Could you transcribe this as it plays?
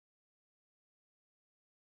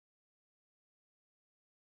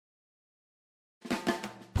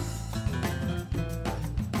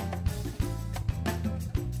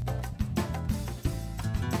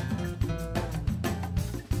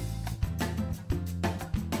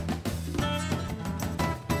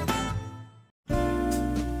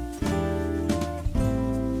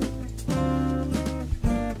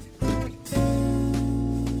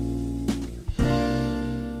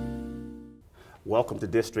Welcome to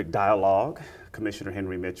District Dialogue. Commissioner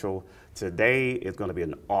Henry Mitchell. Today is going to be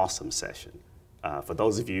an awesome session. For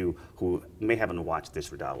those of you who may haven't watched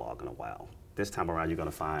District Dialogue in a while, this time around you're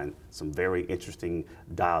going to find some very interesting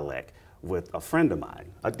dialect with a friend of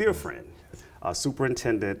mine, a dear friend,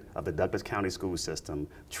 Superintendent of the Douglas County School System,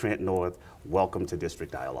 Trent North. Welcome to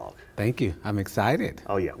District Dialogue. Thank you. I'm excited.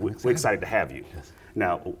 Oh yeah, we're excited to have you. Yes.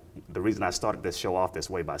 Now, the reason I started this show off this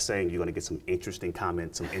way by saying you're going to get some interesting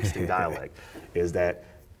comments, some interesting dialect, is that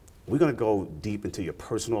we're going to go deep into your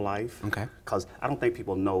personal life. Okay. Because I don't think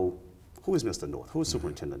people know who is Mr. North, who is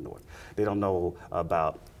Superintendent North. They don't know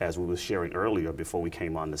about, as we were sharing earlier before we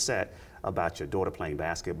came on the set, about your daughter playing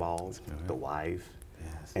basketball, the wife.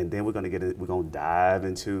 Yes. And then we're going to dive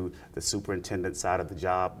into the superintendent side of the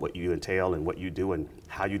job, what you entail and what you do and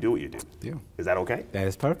how you do what you do. Yeah. Is that okay? That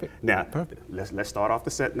is perfect. Now, perfect. Let's start off the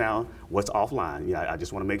set now. What's offline? Yeah, I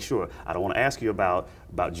just want to make sure. I don't want to ask you about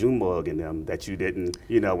Junebug and them that you didn't,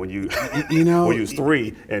 when you when you was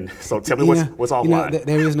 3. And so tell me what's offline.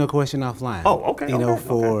 There is no question offline. Oh, okay.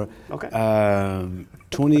 For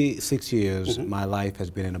 26 years, my life has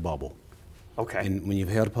been in a bubble. Okay. And when you've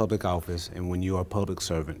held a public office and when you're a public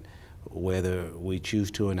servant, whether we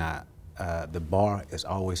choose to or not, the bar is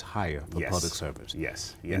always higher for public servants.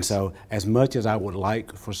 Yes. And so as much as I would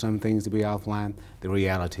like for some things to be offline, the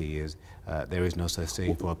reality is there is no such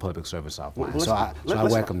thing for a public service offline. So I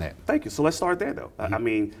welcome that. Thank you. So let's start there though. I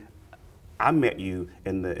mean, I met you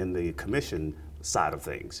in the commission side of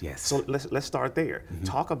things. Yes. So let's start there.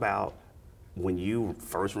 Talk about when you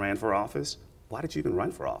first ran for office. Why did you even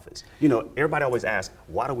run for office? Everybody always asks,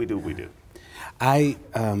 why do we do what we do?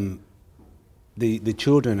 The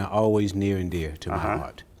children are always near and dear to my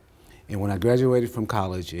heart. And when I graduated from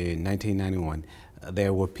college in 1991,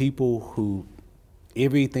 there were people who,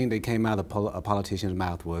 everything that came out of a politician's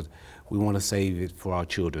mouth was, we want to save it for our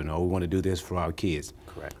children, or we want to do this for our kids.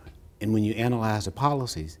 Correct. And when you analyze the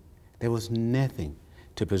policies, there was nothing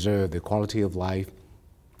to preserve the quality of life.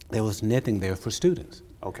 There was nothing there for students.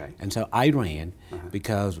 Okay. And so I ran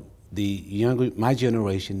because my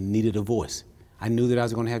generation needed a voice. I knew that I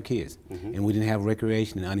was going to have kids, and we didn't have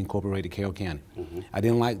recreation in unincorporated Carroll County. I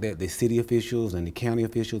didn't like that the city officials and the county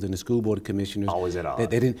officials and the school board commissioners always at odds.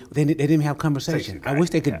 They didn't have conversation. I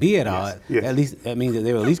wish they could be at odds. Yes. At least that means that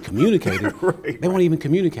they were at least communicating. They weren't even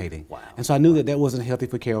communicating. Wow. And so I knew that wasn't healthy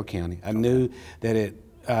for Carroll County. I knew that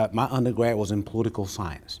my undergrad was in political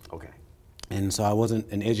science. Okay. And so I wasn't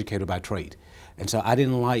an educator by trade. And so I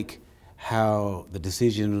didn't like how the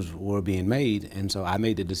decisions were being made, and so I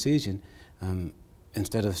made the decision,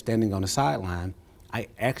 instead of standing on the sideline, I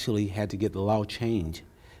actually had to get the law changed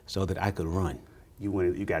so that I could run.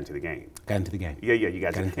 You got into the game. Got into the game. Yeah, you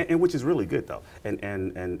got into the game, which is really good though.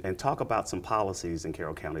 And talk about some policies in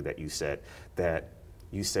Carroll County that you said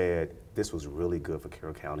this was really good for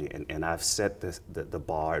Carroll County, and I've set the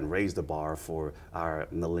bar and raised the bar for our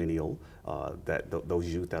millennial, those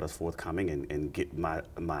youth that are forthcoming, and get my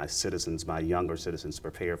citizens, my younger citizens,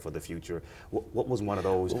 prepared for the future. What was one of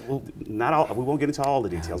those? Not all. We won't get into all the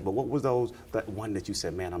details, but what was that one that you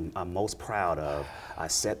said, man, I'm most proud of? I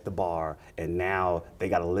set the bar, and now they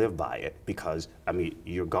got to live by it because I mean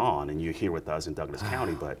you're gone and you're here with us in Douglas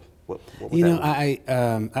County, but what was that?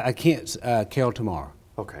 I can't. Carroll Tomorrow.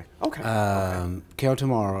 Okay. Carroll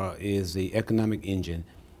Tomorrow is the economic engine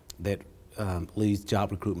that leads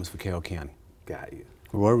job recruitments for Carroll County. Got you.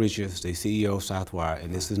 Roy Richards, the CEO of Southwire,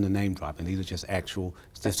 and this isn't a name drop, and these are just actual,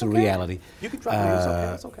 just a reality. You can drop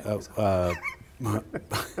names, okay.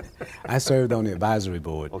 I served on the advisory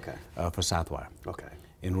board for Southwire. Okay.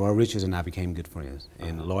 And Roy Richards and I became good friends.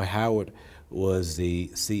 And Lloyd Howard was the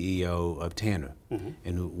CEO of Tanner.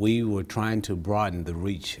 And we were trying to broaden the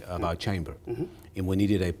reach of our chamber. And we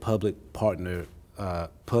needed a public-private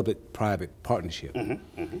partnership.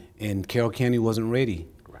 And Carroll County wasn't ready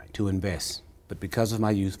to invest. But because of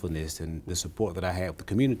my youthfulness and the support that I had with the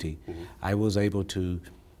community, I was able to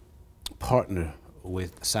partner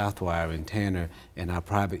with Southwire and Tanner and our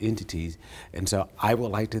private entities. And so I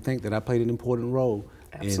would like to think that I played an important role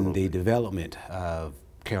in the development of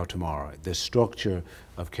Carroll Tomorrow, the structure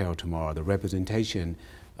of Carroll Tomorrow, the representation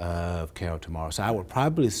of Carroll Tomorrow. So I would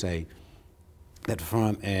probably say that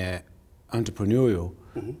from an entrepreneurial,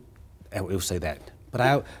 I would say that. But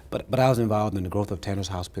I was involved in the growth of Tanner's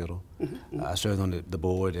Hospital. I served on the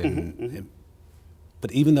board,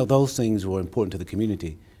 but even though those things were important to the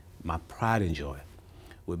community, my pride and joy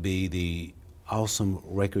would be the awesome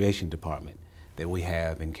recreation department that we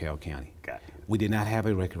have in Carroll County. Got you. We did not have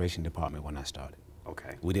a recreation department when I started.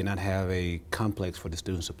 Okay. We did not have a complex for the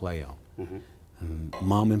students to play on.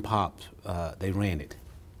 Mom and pops, they ran it.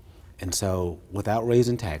 And so without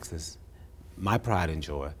raising taxes, my pride and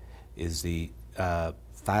joy is the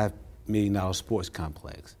 $5 million sports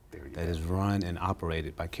complex that is run and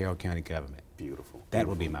operated by Carroll County government. Beautiful. That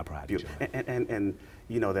would be my pride and joy. And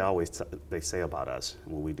you know, they say about us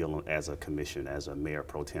when we deal as a commission, as a mayor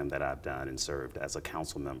pro tem that I've done and served as a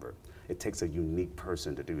council member, it takes a unique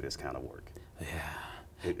person to do this kind of work. Yeah.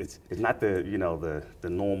 It's not the, you know, the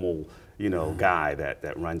normal, you know, guy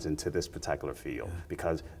that runs into this particular field,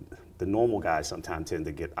 because the normal guys sometimes tend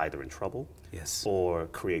to get either in trouble, yes, or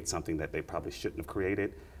create something that they probably shouldn't have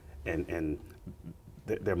created, and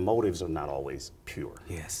their motives are not always pure.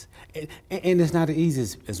 Yes, and it's not as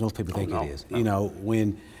easy as most people think it is. No. You know,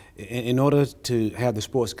 when in order to have the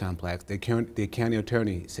sports complex, the county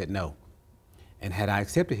attorney said no, and had I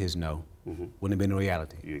accepted his no, wouldn't have been a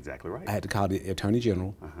reality. You're exactly right. I had to call the Attorney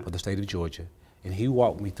General for the state of Georgia, and he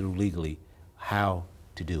walked me through legally how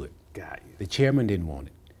to do it. Got you. The chairman didn't want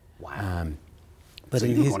it. Wow. But so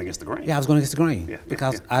you were going against the grain. Yeah, I was going against the grain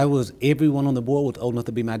because everyone on the board was old enough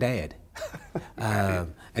to be my dad.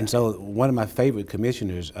 And so one of my favorite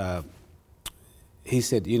commissioners, he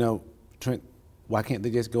said, you know, Trent, why can't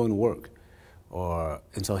they just go and work?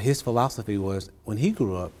 And so his philosophy was, when he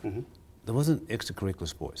grew up, there wasn't extracurricular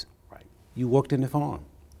sports. Right. You worked in the farm.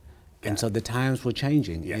 And so the times were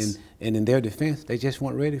changing. Yes. And in their defense, they just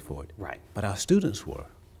weren't ready for it. Right. But our students were.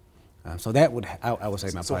 So that would, I would say,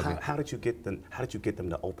 my So project. how did you get them? How did you get them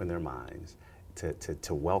to open their minds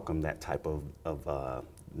to welcome that type of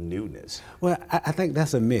newness? Well, I think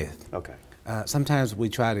that's a myth. Okay. Sometimes we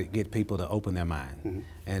try to get people to open their mind,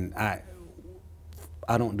 and I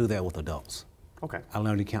don't do that with adults. Okay. I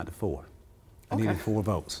learned to count to 4. I needed 4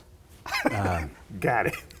 votes. Got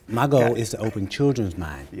it. My goal is to open children's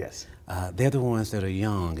mind. Yes. They're the ones that are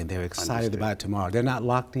young and they're excited about tomorrow. They're not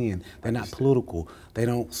locked in. They're not political. They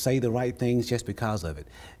don't say the right things just because of it.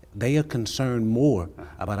 They are concerned more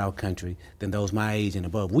about our country than those my age and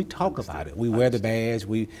above. We talk about it. We wear the badge.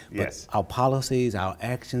 But our policies, our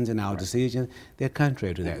actions, and our decisions, they're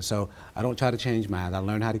contrary to that. So I don't try to change minds. I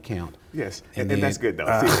learned how to count. Yes, and that's good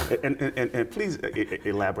though. See, and please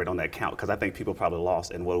elaborate on that count, because I think people probably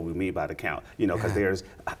lost in what we mean by the count. You know, because there's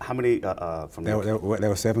how many from there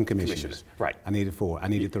were 7 commissioners. Right. I needed 4. I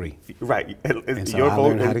needed 3. Right. And so your I vote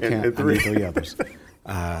learned how to count. and 3. I need 3 others.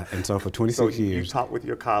 And so for 26 years. You talked with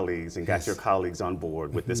your colleagues and got your colleagues on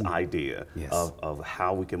board with this idea of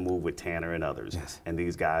how we can move with Tanner and others. And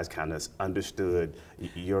these guys kind of understood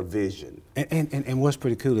your vision. And what's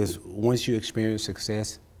pretty cool is once you experience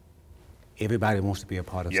success, everybody wants to be a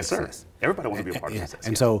part of success. Yes, sir. Everybody wants to be a part of success.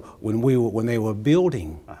 And so when they were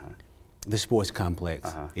building the sports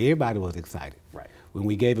complex, everybody was excited. Right. When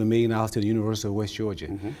we gave $1 million to the University of West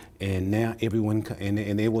Georgia, and now everyone, and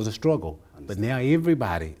it was a struggle, but now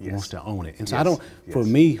everybody wants to own it. And so for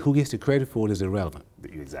me, who gets the credit for it is irrelevant.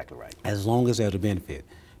 You're exactly right. As long as there's a benefit.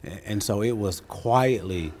 And so it was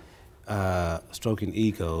quietly stroking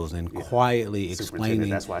egos and quietly explaining.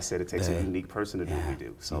 That's why I said it takes a unique person to do what we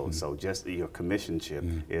do. So just your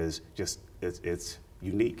commissionship is just, it's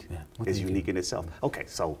unique. It's unique in itself. Okay,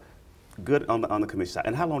 so good on the commission side.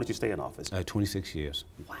 And how long did you stay in office? 26 years.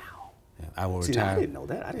 Wow. Yeah, I will See, retire. I didn't know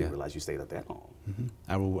that. I didn't realize you stayed up that long.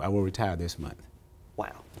 I will retire this month.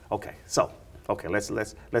 Wow. Okay. So, let's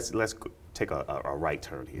take a right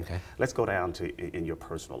turn here. Okay. Let's go down to in your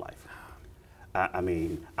personal life. I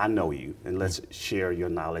mean, I know you, and let's share your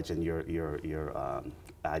knowledge and your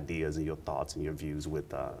ideas and your thoughts and your views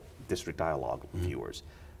with District Dialogue viewers.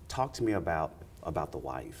 Talk to me about the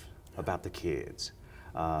wife, about the kids,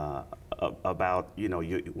 about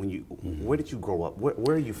where did you grow up?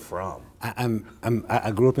 Where are you from?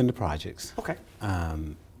 I grew up in the projects. Okay.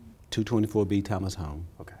 224B Thomas Home.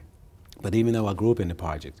 Okay. But even though I grew up in the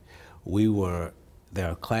projects, there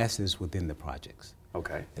are classes within the projects.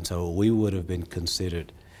 Okay. And so we would have been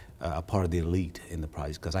considered a part of the elite in the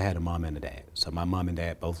projects because I had a mom and a dad. So my mom and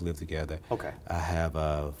dad both lived together. Okay. I have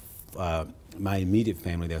my immediate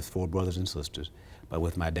family. There's 4 brothers and sisters, but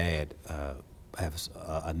with my dad, I have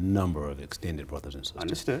a number of extended brothers and sisters.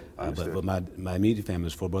 Understood. But my immediate family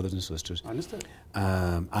is 4 brothers and sisters. Understood.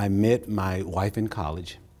 I met my wife in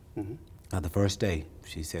college. The first day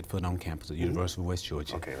she set foot on campus at University of West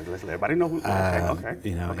Georgia. Okay, let's let everybody know who. Okay.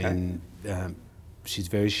 You know, and she's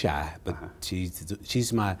very shy, but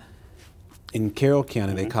she's my. In Carroll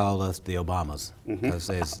County, they call us the Obamas because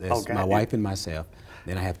there's my wife and myself.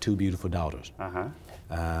 Then I have 2 beautiful daughters.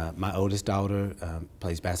 My oldest daughter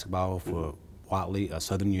plays basketball for Watley,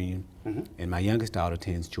 Southern Union, and my youngest daughter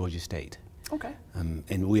attends Georgia State. Okay.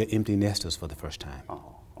 And we are empty nesters for the first time.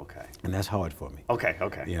 Oh, okay. And that's hard for me. Okay.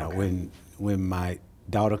 You know, when my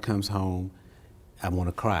daughter comes home, I want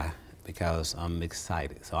to cry. because I'm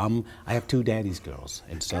excited. So I have two daddy's girls,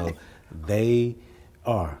 and so they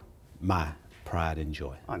are my pride and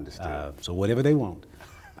joy. Understood. So whatever they want.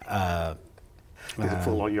 Does it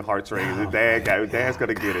pull on your heartstrings? Dad's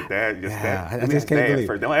gonna get it. Dad, just Yeah, dad. I just can't believe.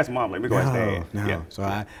 First. Don't ask mom. Let me go ask dad. No. Yeah. So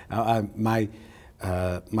my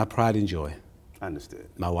pride and joy. Understood.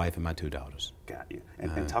 My wife and my two daughters. Got you.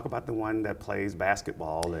 And talk about the one that plays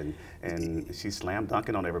basketball and she's slam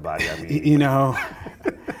dunking on everybody. I mean,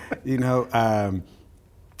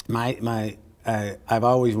 I've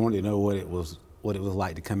always wanted to know what it was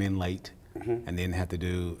like to come in late and then have to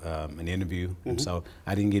do an interview. And so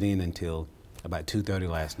I didn't get in until about 2:30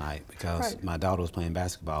 last night because my daughter was playing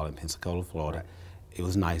basketball in Pensacola, Florida. Right. It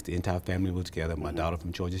was nice. The entire family was together. My daughter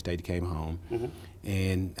from Georgia State came home,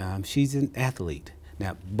 and she's an athlete.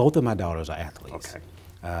 Now, both of my daughters are athletes. Okay.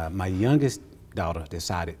 My youngest daughter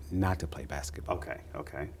decided not to play basketball.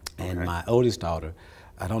 Okay. And my oldest daughter,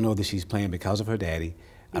 I don't know that she's playing because of her daddy.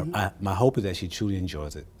 My hope is that she truly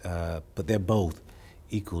enjoys it. But they're both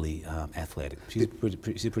equally athletic. She's a pretty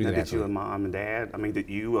good athlete. Did you and mom and dad, I mean, did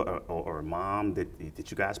you or mom, did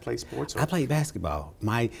you guys play sports? Or? I played basketball.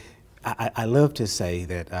 I love to say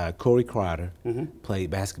that Corey Crowder played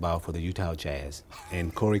basketball for the Utah Jazz,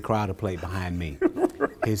 and Corey Crowder played behind me.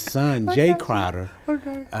 His son, Jay Crowder,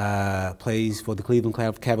 plays for the Cleveland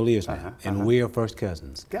Cavaliers now, and we're first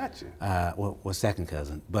cousins. Gotcha. Well, we're second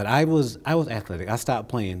cousin. But I was athletic. I stopped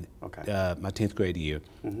playing my 10th grade year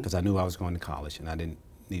because I knew I was going to college and I didn't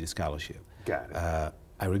need a scholarship. Got it.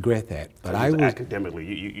 I regret that. But so I was academically,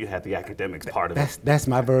 you had the academics part of it. That's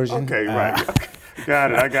my version. Okay, right.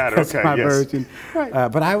 Got it. I got it. That's okay, my yes. version.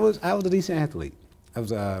 Right. But I was a decent athlete.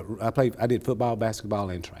 I did football,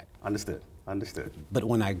 basketball, and track. Understood. But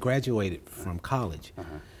when I graduated from college,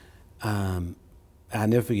 I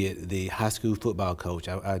never forget the high school football coach.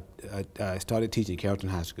 I started teaching at Carrollton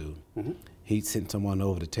High School. He sent someone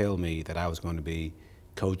over to tell me that I was going to be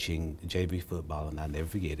coaching JV football, and I'll never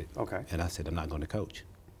forget it. Okay. And I said, I'm not going to coach.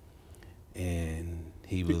 And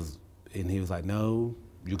he was like, no,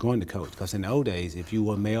 you're going to coach. Because in the old days, if you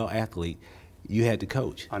were a male athlete, you had to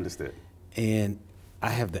coach. Understood. And I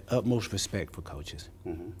have the utmost respect for coaches.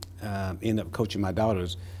 Ended up coaching my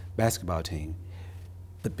daughter's basketball team.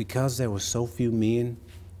 But because there were so few men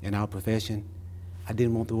in our profession, I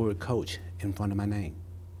didn't want the word coach in front of my name.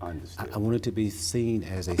 Understood. I wanted to be seen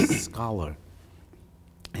as a scholar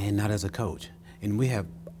and not as a coach. And we have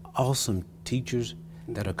awesome teachers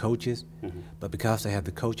that are coaches, but because they have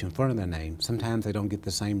the coach in front of their name, sometimes they don't get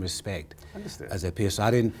the same respect as their peers. So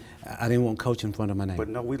I didn't want coach in front of my name. But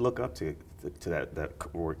no, we look up to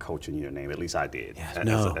that word coach in your name. At least I did. Yes,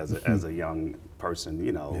 as a young person,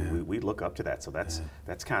 we look up to that. So that's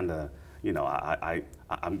kind of,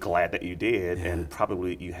 I'm glad that you did, and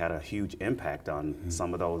probably you had a huge impact on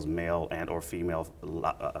some of those male and or female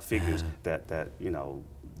figures that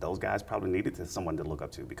those guys probably needed someone to look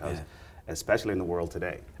up to because. Especially in the world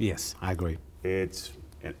today. Yes, I agree. It's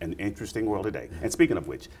an interesting world today. And speaking of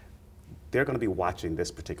which, they're going to be watching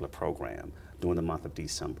this particular program during the month of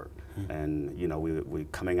December. And we're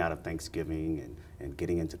coming out of Thanksgiving and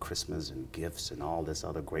getting into Christmas and gifts and all this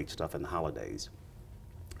other great stuff in the holidays.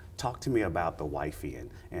 Talk to me about the wifey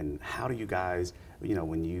and how do you guys,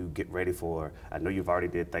 when you get ready for, I know you've already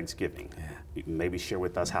did Thanksgiving. Maybe share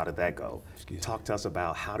with us how did that go. Talk to us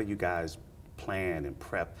about how do you guys plan and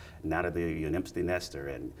prep now that you're an empty nester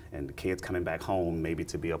and the kids coming back home maybe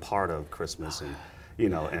to be a part of Christmas and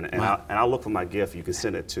I'll look for my gift. You can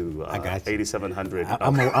send it to 8700.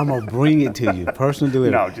 I'm gonna bring it to you, personal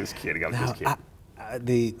delivery. No, just kidding. I'm just kidding.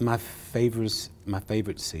 My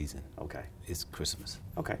favorite season. Okay. Is Christmas.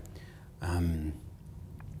 Okay.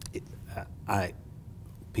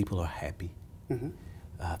 People are happy.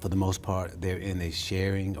 For the most part, they're in a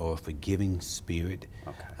sharing or forgiving spirit.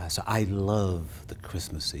 Okay. So I love the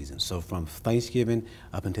Christmas season. So from Thanksgiving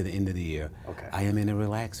up until the end of the year, I am in a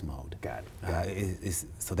relaxed mode. Got it.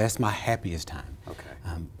 So that's my happiest time. Okay.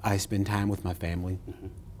 I spend time with my family.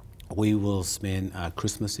 We will spend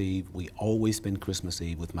Christmas Eve. We always spend Christmas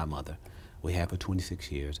Eve with my mother. We have for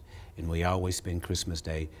 26 years, and we always spend Christmas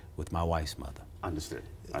Day with my wife's mother. Understood.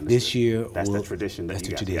 This year, that's the tradition. That's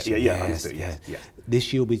the tradition. tradition. Yeah. Understood. Yes.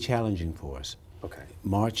 This year will be challenging for us. Okay.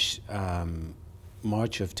 March of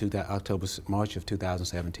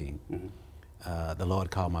 2017. The Lord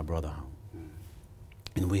called my brother home,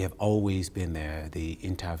 and we have always been there. The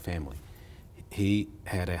entire family. He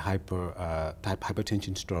had a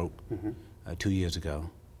hypertension stroke 2 years ago.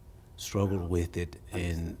 Struggled with it,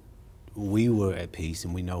 and we were at peace,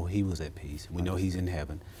 and we know he was at peace. We know he's in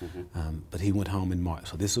heaven, but he went home in March.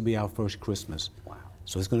 So this will be our first Christmas. Wow.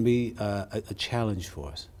 So it's going to be a challenge for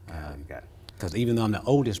us. Got it. Because even though I'm the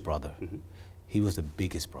oldest brother, he was the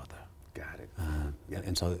biggest brother. Got it.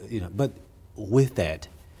 And so, but with that,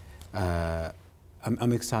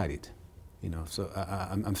 I'm excited, so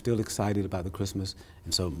I'm still excited about the Christmas.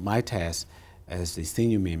 And so my task as the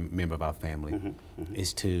senior member of our family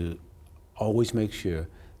is to always make sure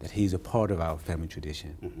that he's a part of our family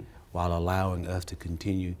tradition while allowing us to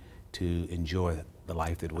continue to enjoy the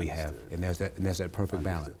life that we have. And there's that perfect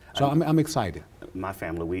balance. So I'm excited. My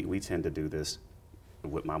family, we tend to do this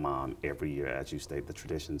with my mom every year. As you state, the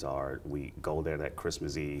traditions are we go there that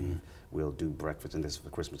Christmas Eve, we'll do breakfast, and this is for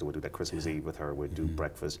Christmas, we'll do that Christmas Eve with her, we'll do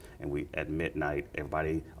breakfast, and we at midnight,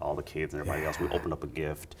 everybody, all the kids and everybody else, we open up a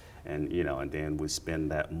gift, and and then we spend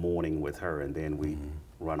that morning with her, and then we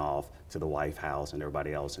run off to the wife house and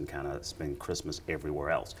everybody else and kind of spend Christmas everywhere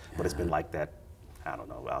else. But it's been like that, I don't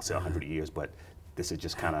know, I'll say 100 years, but this is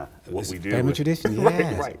just kind of what we do. Family tradition,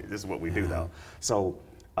 yes. Right. This is what we do, though. So,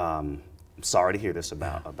 I'm sorry to hear this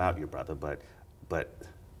about your brother, but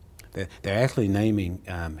they're actually naming.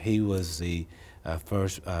 He was the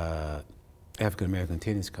first African American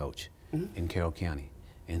tennis coach in Carroll County,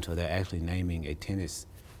 and so they're actually naming a tennis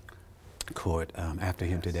court after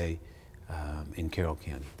him today in Carroll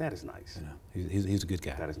County. That is nice. He's a good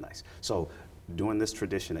guy. That is nice. So, during this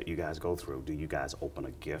tradition that you guys go through, do you guys open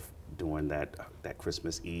a gift during that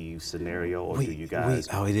Christmas Eve scenario, or do you guys?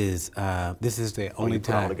 It is. This is the only put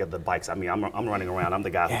time. all together the bikes. I mean, I'm running around. I'm the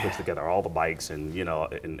guy who puts together all the bikes, and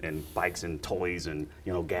and bikes and toys and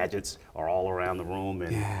gadgets are all around the room,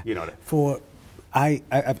 and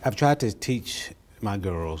I've tried to teach my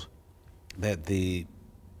girls that the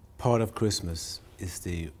part of Christmas is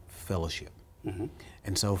the fellowship,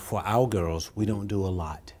 and so for our girls, we don't do a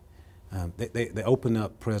lot. They open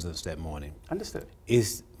up presents that morning. Understood.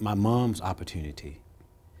 It's my mom's opportunity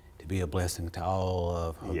to be a blessing to all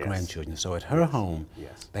of her grandchildren. So at her home,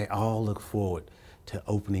 they all look forward to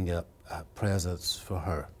opening up presents for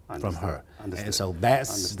her, from her. Understood. And so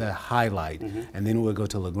that's the highlight. And then we'll go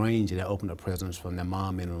to LaGrange and they open up presents from their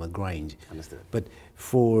mom in LaGrange. Understood. But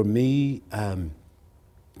for me,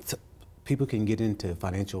 people can get into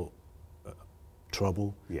financial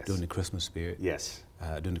trouble during the Christmas spirit. Yes.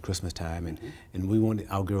 During the Christmas time, and we wanted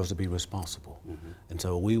our girls to be responsible. And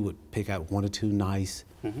so we would pick out 1 or 2 nice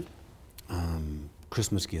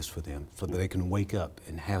Christmas gifts for them so that they can wake up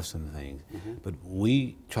and have some things. But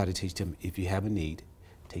we try to teach them, if you have a need,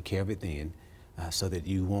 take care of it then, so that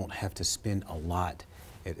you won't have to spend a lot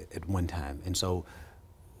at one time. And so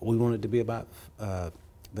we want it to be about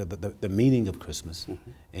the meaning of Christmas,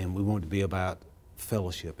 and we want it to be about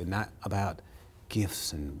fellowship and not about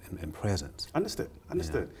gifts and presents. Understood.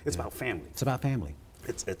 It's about family. It's about family.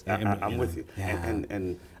 I'm with you.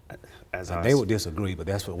 And as they would disagree, but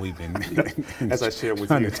that's what we've been. As I shared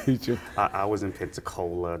with you, teach you. I was in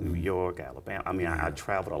Pensacola, New York, Alabama. I mean, I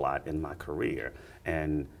traveled a lot in my career,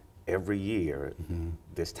 and every year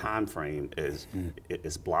this time frame is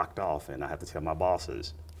blocked off, and I have to tell my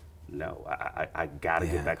bosses, no, I got to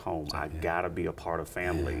get back home. I got to be a part of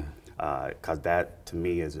family. Because that to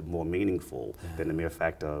me is more meaningful than the mere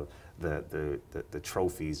fact of the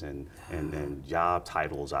trophies and job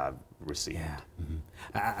titles I've received.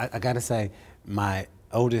 I got to say, my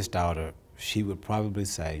oldest daughter, she would probably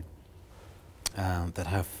say that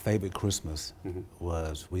her favorite Christmas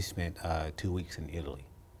was we spent 2 weeks in Italy.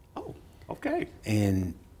 Oh, okay.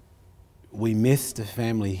 And we missed the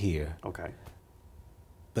family here. Okay.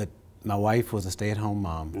 But my wife was a stay-at-home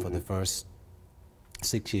mom for the first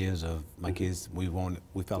 6 years of my kids. We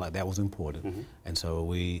felt like that was important, and so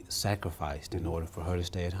we sacrificed in order for her to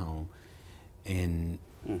stay at home. And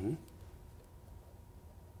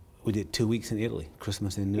we did 2 weeks in Italy,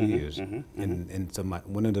 Christmas and New Year's. And so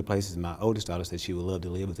one of the places my oldest daughter said she would love to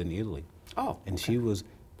live was in Italy. Oh, and she was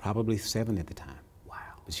probably 7 at the time. Wow.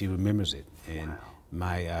 But she remembers it. And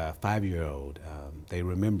my 5-year-old, they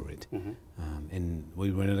remember it. And we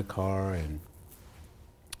rented a car and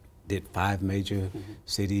did 5 major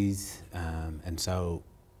cities, and so.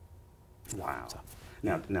 Wow.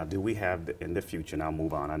 Now, do we have in the future? And I'll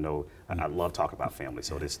move on. I know I love talking about family,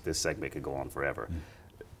 so this segment could go on forever.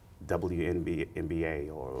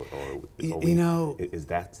 WNBA or is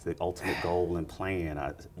that the ultimate goal and plan?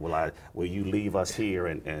 Will you leave us here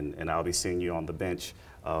and I'll be seeing you on the bench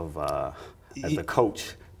of as the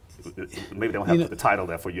coach? Maybe they don't have the title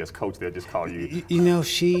there for you as coach. They'll just call you.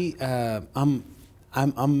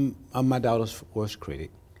 I'm my daughter's worst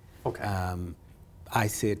critic. Okay. I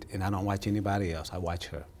sit and I don't watch anybody else. I watch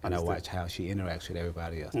her, and Understood. I watch how she interacts with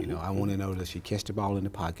everybody else. I want to know, does she catch the ball in the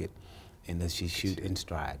pocket, and does she shoot in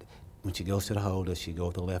stride? When she goes to the hole, does she go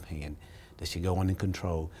with the left hand? Does she go in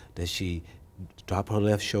control? Does she drop her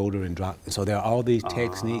left shoulder and drop. So there are all these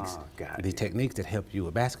techniques, that help you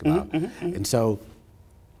with basketball. And so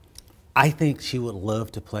I think she would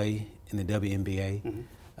love to play in the WNBA.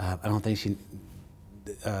 I don't think she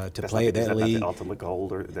to play at that league. Not the ultimate goal,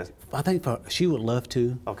 or I think she would love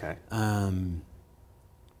to. Okay.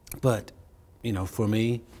 But you know, for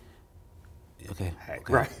me, okay,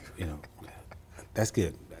 right. You know, that's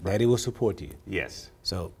good. Right. Daddy will support you. Yes.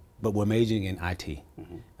 So, but we're majoring in IT.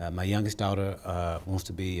 My youngest daughter wants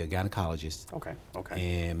to be a gynecologist. Okay.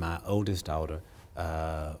 Okay. And my oldest daughter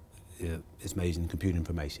is majoring in computer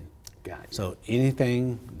information. Got it. So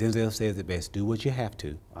anything Denzel says it best, do what you have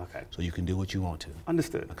to. Okay. So you can do what you want to.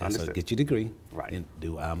 Understood. Okay, Understood. so get your degree. Right. And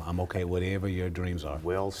I'm okay whatever your dreams are.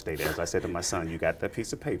 Well stated. As I said to my son, you got that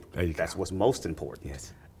piece of paper. There you That's go. what's most important.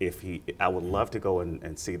 Yes. I would love to go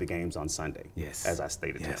and see the games on Sunday. Yes. As I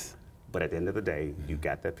stated to him. But at the end of the day, you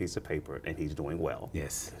got that piece of paper, and he's doing well.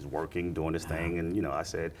 Yes. He's working, doing his thing, and you know, I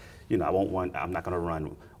said, you know, I'm not going to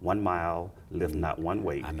run 1 mile, lift not one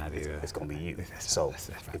weight. I'm not either. It's going to be you. That's So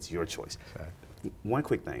right. it's your choice. Right. One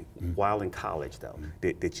quick thing. While in college, though,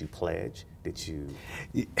 did you pledge? Did you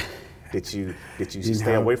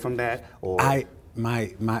stay away from that? Or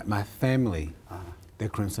my family, they're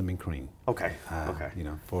Crimson and Cream. Okay. Okay. You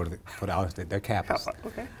know, for the they're Kappas.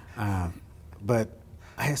 Okay. But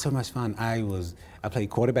I had so much fun. I played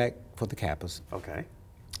quarterback for the Kappas. Okay.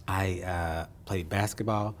 I played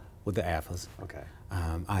basketball with the Alphas. Okay.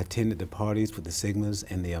 I attended the parties with the Sigmas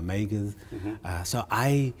and the Omegas. So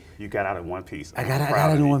You got out in one piece. I got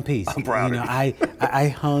out in one piece. I'm proud of you. you. I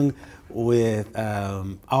hung with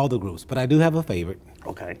all the groups, but I do have a favorite.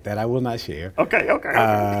 Okay. That I will not share. Okay.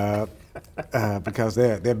 Okay. Because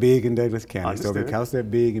they're big in Douglas County. Understood. So because they're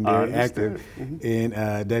big and very active Understood.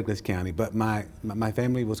 in Douglas County, but my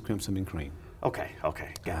family was Crimson and Cream. Okay. Okay.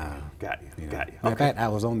 Got you. Got you. In fact, I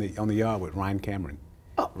was on the yard with Ryan Cameron.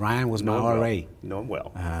 Oh, Ryan was my know him RA. well. Know him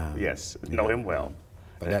well. Yes, know him well.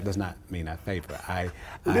 But that does not mean I favor. I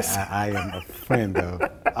am a friend of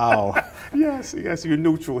all. Yes, you're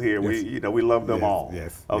neutral here. Yes. We love them Yes, all.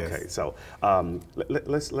 yes, Okay, yes. so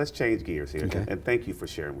let's change gears here, Okay. and thank you for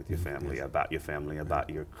sharing with your family about your family, about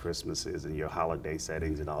your Christmases and your holiday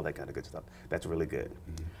settings and all that kind of good stuff. That's really good.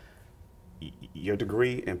 Your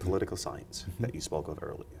degree in political science that you spoke of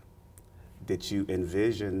earlier. Did you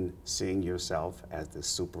envision seeing yourself as the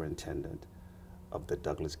superintendent of the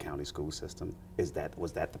Douglas County school system?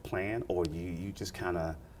 Was that the plan, or you just kind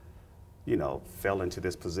of, fell into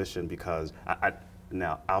this position because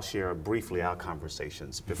now I'll share briefly our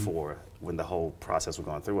conversations before when the whole process was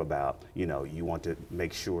going through about, you want to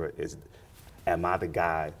make sure am I the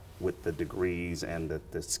guy with the degrees and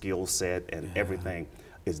the skill set and everything?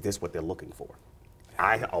 Is this what they're looking for?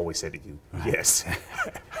 I always said to you, yes.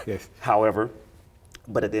 Yes. However,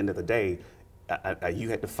 but at the end of the day, you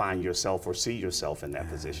had to find yourself or see yourself in that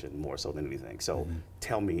position more so than anything. So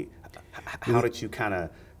tell me, how did you kind of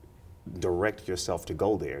direct yourself to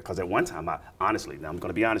go there? Because at one time, honestly, now I'm going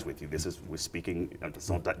to be honest with you. We're speaking.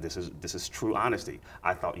 This is true honesty.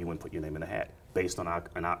 I thought you wouldn't put your name in the hat based on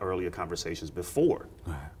our earlier conversations before.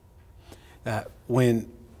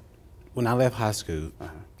 When I left high school,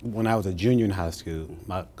 when I was a junior in high school,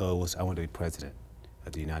 my goal was I wanted to be president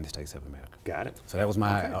of the United States of America. Got it. So that was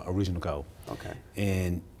my original goal. Okay.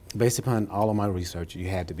 And based upon all of my research, you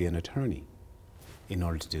had to be an attorney in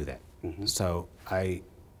order to do that. So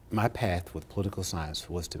my path with political science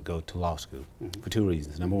was to go to law school for two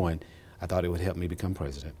reasons. Number one, I thought it would help me become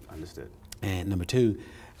president. Understood. And number two,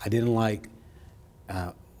 I didn't like,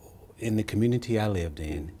 in the community I lived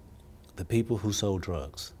in, the people who sold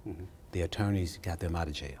drugs, the attorneys got them out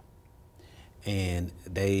of jail. And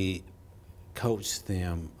they coached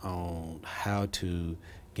them on how to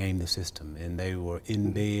game the system. And they were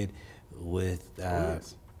in bed with, the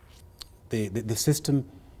system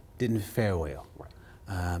didn't fare well. Right.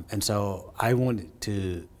 And so I wanted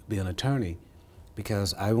to be an attorney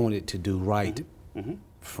because I wanted to do right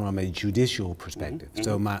from a judicial perspective.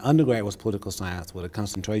 So my undergrad was political science with a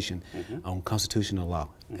concentration on constitutional law.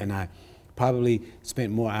 And I probably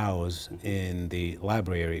spent more hours in the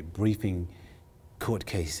library briefing court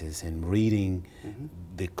cases and reading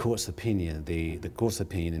the court's opinion, the court's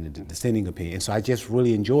opinion and the dissenting opinion. And so I just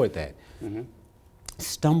really enjoyed that.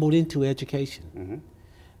 Stumbled into education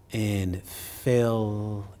and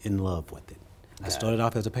fell in love with it. I started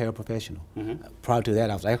off as a paraprofessional. Prior to that,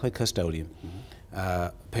 I was actually a custodian,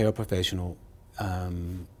 paraprofessional,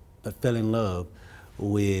 but fell in love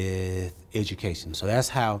with education. So that's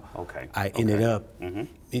how I ended up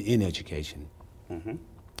in education.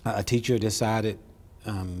 A teacher decided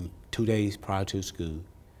 2 days prior to school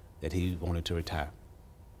that he wanted to retire.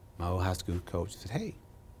 my old high school coach, said, hey,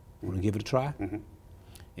 want to give it a try?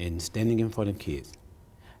 And standing in front of kids,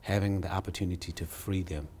 having the opportunity to free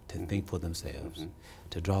them, to think for themselves,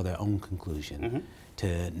 to draw their own conclusion,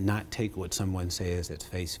 to not take what someone says at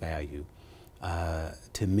face value,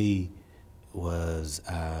 to me was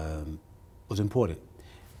important.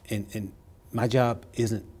 And my job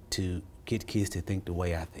isn't to get kids to think the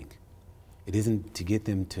way I think. It isn't to get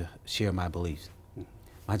them to share my beliefs.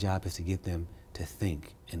 My job is to get them to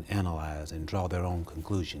think and analyze and draw their own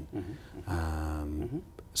conclusion.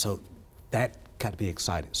 So that got me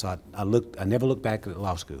excited. So I never looked back at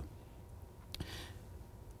law school.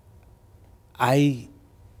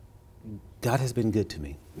 God has been good to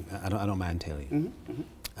me. I don't mind telling you.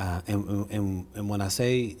 And when I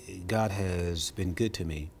say God has been good to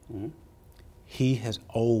me, He has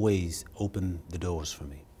always opened the doors for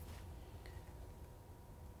me.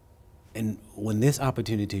 And when this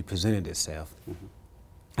opportunity presented itself,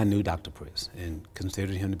 I knew Dr. Pritz and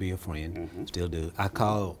considered him to be a friend, still do. I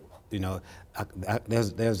call, you know,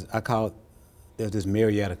 there's this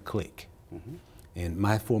Marietta clique. And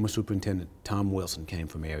my former superintendent, Tom Wilson, came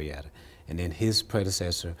from Marietta. And then his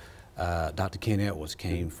predecessor, Dr. Ken Edwards,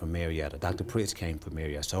 came from Marietta. Dr. Pritz came from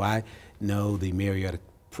Marietta. So I know the Marietta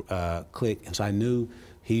clique, and so I knew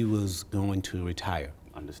he was going to retire.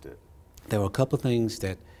 Understood. There were a couple of things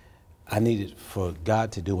that I needed for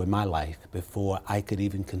God to do in my life before I could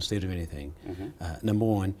even consider anything. Number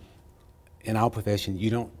one, in our profession, you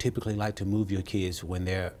don't typically like to move your kids when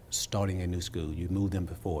they're starting a new school. You move them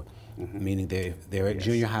before, meaning they're at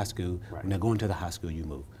junior high school. When they're going to the high school, you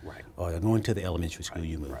move. Or they're going to the elementary school,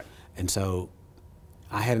 you move. And so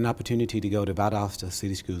I had an opportunity to go to Valdosta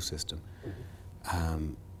City School System.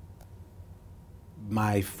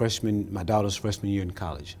 My daughter's freshman year in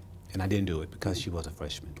college, and I didn't do it because she was a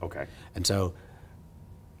freshman. Okay. And so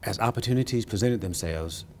as opportunities presented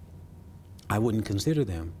themselves, I wouldn't consider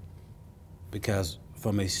them because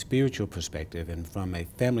from a spiritual perspective and from a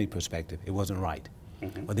family perspective, it wasn't right.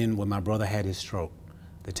 But then when my brother had his stroke,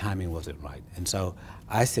 the timing wasn't right. And so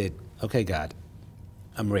I said, okay, God,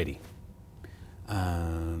 I'm ready.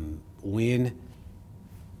 When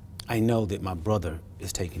I know that my brother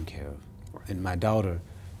is taken care of and my daughter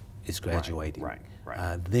is graduating,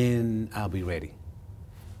 then I'll be ready.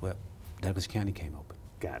 Well, Douglas County came open.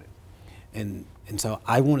 Got it. And so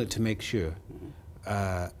I wanted to make sure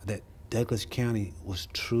that Douglas County was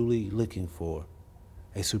truly looking for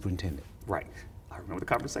a superintendent. Right. I remember the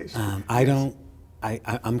conversation.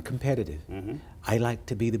 I'm competitive. I like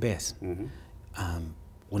to be the best.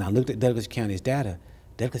 When I looked at Douglas County's data,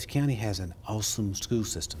 Douglas County has an awesome school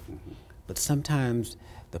system. But sometimes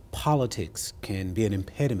the politics can be an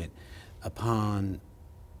impediment upon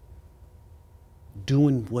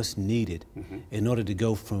doing what's needed in order to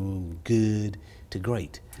go from good to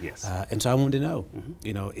great. Yes. And so I wanted to know,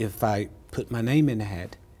 you know, if I put my name in the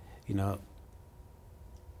hat, you know,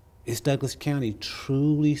 is Douglas County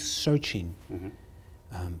truly searching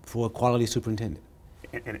for a quality superintendent?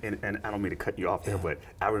 And I don't mean to cut you off there, but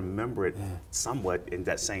I remember it somewhat in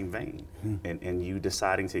that same vein, and you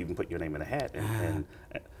deciding to even put your name in a hat, and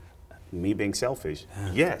me being selfish,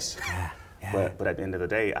 yes. But at the end of the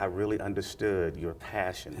day, I really understood your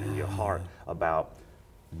passion and your heart about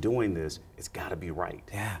doing this. It's got to be right.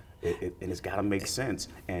 And it's got to make sense.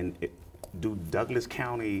 And do Douglas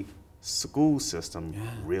County school system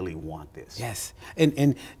really want this? Yes.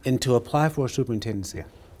 And to apply for a superintendency,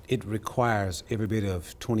 it requires every bit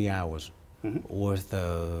of 20 hours worth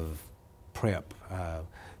of prep.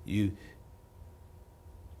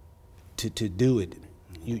 To do it,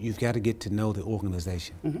 you've got to get to know the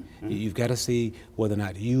organization. You've got to see whether or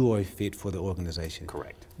not you are a fit for the organization.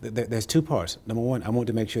 Correct. There's two parts. Number one, I want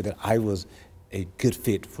to make sure that I was a good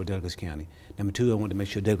fit for Douglas County. Number two, I want to make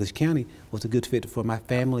sure Douglas County was a good fit for my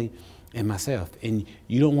family and myself. And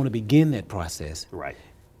you don't want to begin that process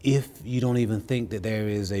if you don't even think that there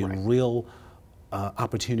is a real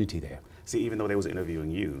opportunity there. See, even though they was interviewing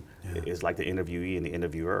you, it's like the interviewee and the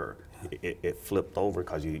interviewer. It flipped over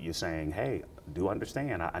because you're saying, hey, do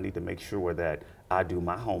understand, I need to make sure that I do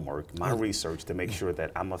my homework, my research to make sure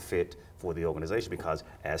that I'm a fit for the organization because,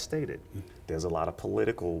 as stated, there's a lot of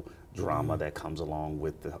political drama that comes along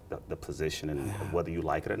with the position and whether you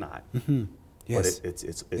like it or not. Yes, but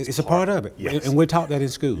it's a part of it, and we're taught that in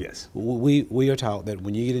school. Yes, we are taught that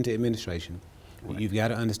when you get into administration, you've got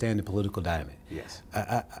to understand the political dynamic. Yes,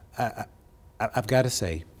 I've got to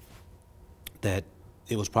say that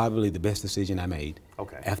it was probably the best decision I made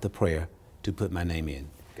after prayer to put my name in.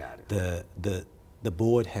 Got it. The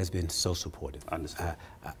board has been so supportive. Understood.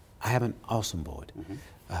 I have an awesome board.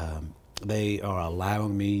 They are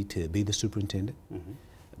allowing me to be the superintendent.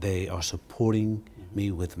 They are supporting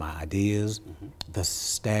me with my ideas. The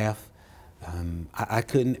staff, I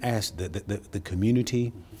couldn't ask the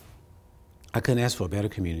community. I couldn't ask for a better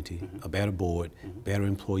community, a better board, better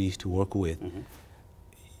employees to work with.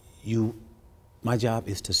 My job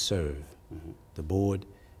is to serve the board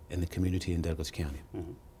and the community in Douglas County.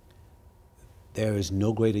 There is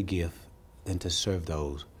no greater gift than to serve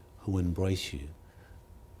those who embrace you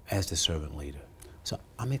as the servant leader. So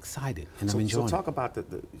I'm excited and I'm enjoying it. So talk about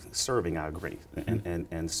the serving, I agree,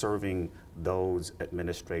 and serving those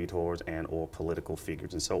administrators and or political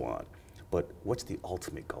figures and so on. But what's the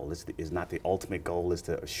ultimate goal? Is not the ultimate goal is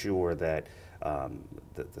to assure that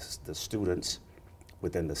the students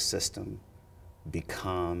within the system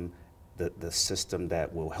become the system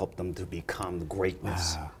that will help them to become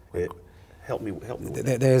greatness. Help me.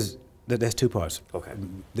 There's two parts. Okay.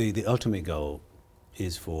 The ultimate goal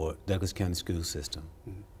is for Douglas County school system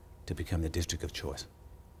to become the district of choice.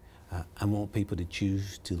 I want people to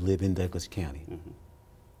choose to live in Douglas County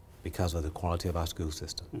because of the quality of our school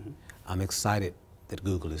system. I'm excited that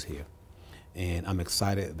Google is here, and I'm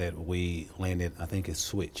excited that we landed, I think it's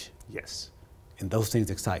Switch. Yes. And those things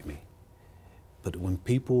excite me. But when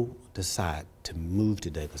people decide to move to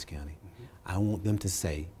Douglas County, I want them to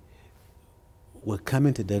say, we're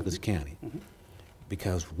coming to Douglas County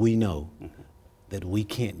because we know that we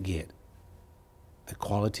can't get the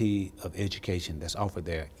quality of education that's offered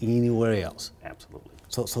there anywhere else. Absolutely.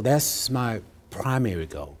 So that's my primary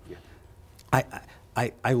goal. Yeah.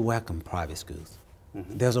 I welcome private schools.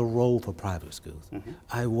 There's a role for private schools.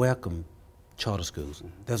 I welcome charter schools.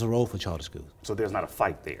 There's a role for charter schools. So there's not a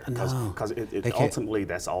fight there, because ultimately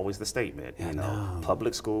that's always the statement. You know,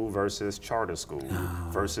 public school versus charter school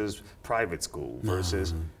versus private school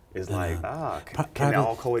versus can they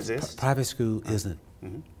all coexist? Private school isn't.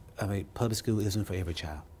 I mean, public school isn't for every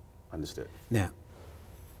child. Understood. Now,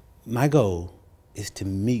 my goal is to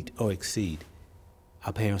meet or exceed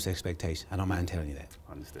our parents' expectations. I don't mind telling you that.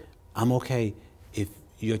 Understood. I'm okay if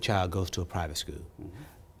your child goes to a private school.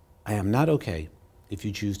 I am not okay if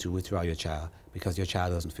you choose to withdraw your child because your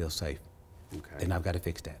child doesn't feel safe. Okay. Then I've got to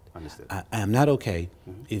fix that. Understood. I am not okay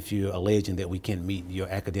if you're alleging that we can't meet your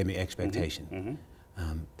academic expectation.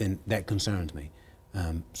 Then that concerns me.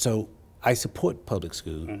 So I support public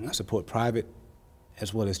school. I support private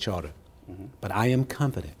as well as charter. But I am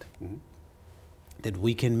confident that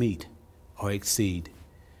we can meet or exceed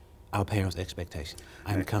our parents' expectations.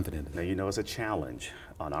 I am confident of that. Now, you know, it's a challenge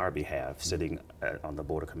on our behalf, sitting on the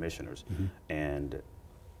Board of Commissioners and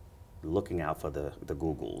looking out for the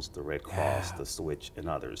Googles, the Red Cross, the Switch, and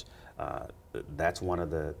others. That's one of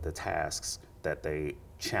the tasks that they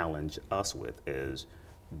challenge us with is,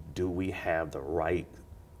 do we have the right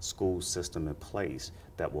school system in place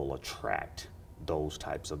that will attract those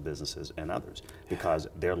types of businesses and others? Because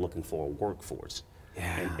they're looking for a workforce.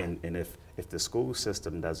 And if the school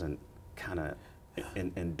system doesn't kind of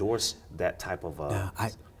endorse that type of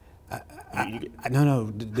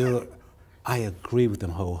I agree with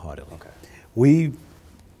them wholeheartedly. Okay.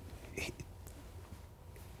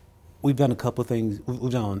 We've done a couple of things.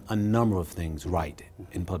 We've done a number of things right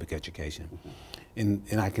in public education,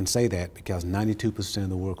 and I can say that because 92% of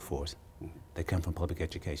the workforce they come from public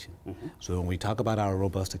education. So when we talk about our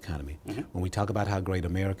robust economy, when we talk about how great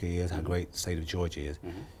America is, how great the state of Georgia is,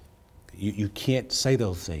 you can't say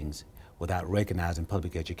those things without recognizing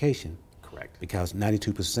public education. Correct. Because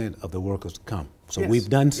 92% of the workers come. So we've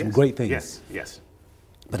done some great things. Yes.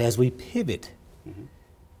 But as we pivot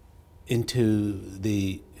into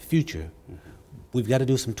the future, we've got to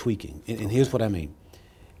do some tweaking. And here's what I mean.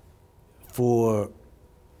 For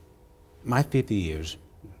my 50 years,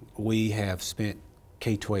 we have spent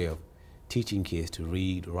K-12 teaching kids to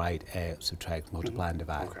read, write, add, subtract, multiply, and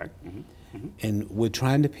divide. Okay. And we're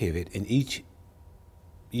trying to pivot, and each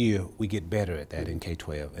year we get better at that in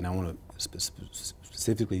K-12. And I want to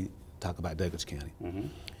specifically talk about Douglas County.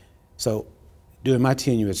 So during my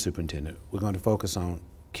tenure as superintendent, we're going to focus on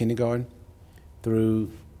kindergarten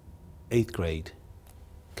through 8th grade,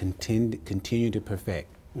 continue to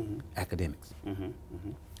perfect academics.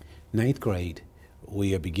 9th grade,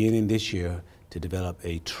 we are beginning this year to develop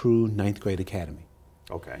a true 9th grade academy.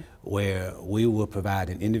 Okay. Where we will provide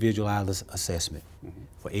an individualized assessment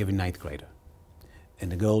for every 9th grader.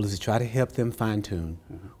 And the goal is to try to help them fine-tune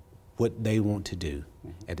what they want to do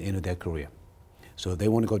at the end of their career. So if they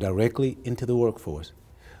want to go directly into the workforce,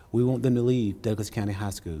 we want them to leave Douglas County High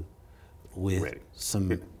School with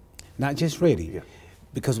some, not just ready,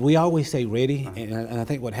 because we always say ready, and I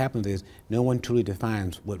think what happens is no one truly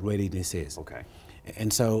defines what readiness is. Okay.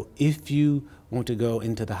 And so if you want to go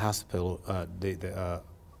into the hospital,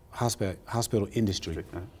 hospital industry,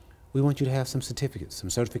 we want you to have some certificates, some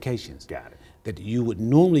certifications. Got it. That you would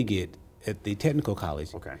normally get at the technical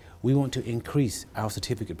college. Okay. We want to increase our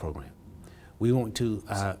certificate program. We want to.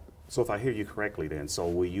 So if I hear you correctly then, so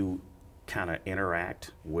will you kind of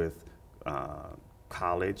interact with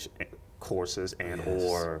college courses and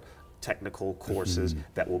or technical courses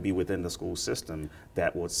that will be within the school system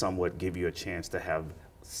that would somewhat give you a chance to have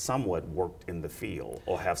somewhat worked in the field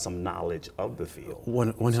or have some knowledge of the field?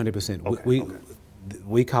 100%. Okay,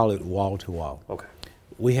 we call it wall to wall. Okay.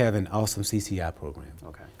 We have an awesome CCI program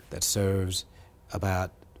Okay. that serves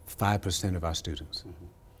about 5% of our students,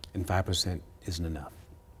 and 5% isn't enough.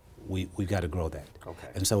 We've got to grow that. Okay.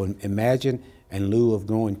 And so imagine, in lieu of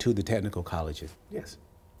going to the technical colleges Yes.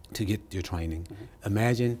 to get your training,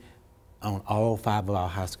 imagine on all 5 of our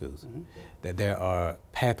high schools that there are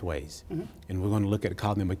pathways, and we're going to look at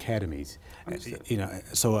calling them academies. You know,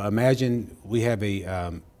 so imagine we have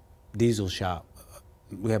a diesel shop,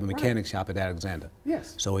 we have a mechanic shop at Alexander.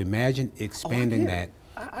 Yes. So imagine expanding that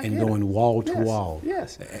I and get going it. wall to Yes, wall.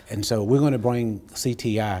 yes. And so we're going to bring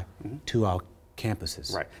CTI to our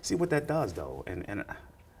campuses. Right. See what that does though, and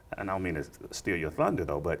I don't mean to steal your thunder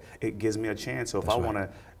though, but it gives me a chance. So if I want to,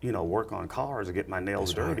 you know, work on cars or get my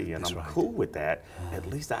nails dirty, and I'm cool with that, at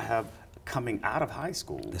least I have, coming out of high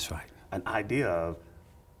school, That's right. an idea of,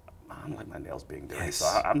 I don't like my nails being dirty, Yes. so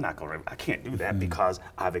I'm not gonna, I can't do that because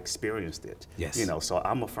I've experienced it. Yes. You know, so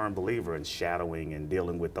I'm a firm believer in shadowing and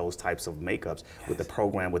dealing with those types of makeups with the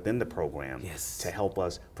program within the program to help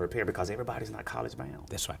us prepare, because everybody's not college bound.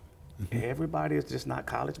 That's right. Everybody is just not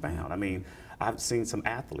college bound. I mean, I've seen some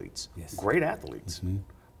athletes, great athletes,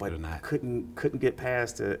 but couldn't get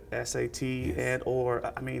past the SAT and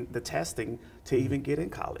or I mean the testing to even get in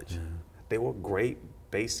college. They were great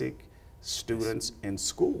basic students in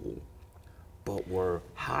school, but were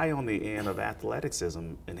high on the end of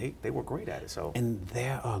athleticism, and they were great at it. So And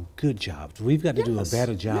there are good jobs. We've got to do a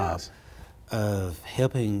better job of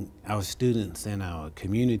helping our students and our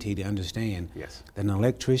community to understand that an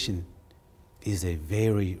electrician is a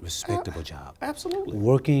very respectable job. Absolutely.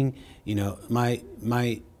 Working, you know,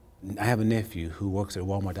 I have a nephew who works at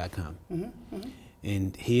Walmart.com,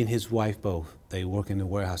 and he and his wife both, they work in the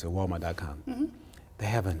warehouse at Walmart.com. They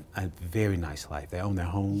have a very nice life. They own their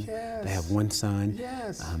home. They have one son.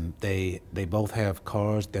 They both have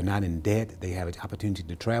cars. They're not in debt. They have an opportunity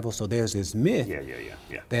to travel. So there's this myth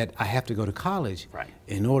that I have to go to college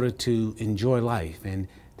in order to enjoy life, and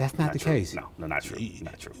that's not the case. No, not true.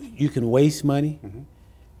 Not true. You can waste money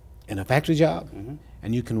in a factory job,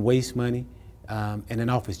 and you can waste money in an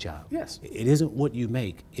office job. Yes. It isn't what you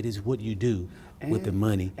make. It is what you do with the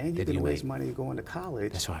money and you that you can make. waste money going to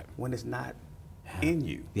college. That's right. When it's not in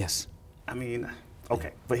you. Yes. I mean,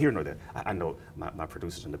 okay, but here nor there. I know my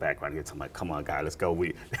producer's in the background here. I'm like, come on, guy, let's go.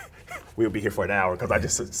 We'll be here for an hour because I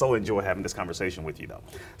just so enjoy having this conversation with you, though.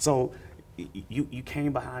 So you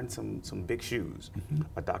came behind some big shoes.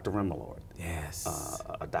 A Dr. Remillard. Yes.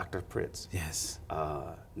 A Dr. Pritz. Yes.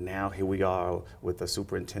 Now here we are with the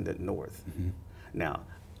Superintendent North. Now,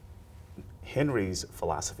 Henry's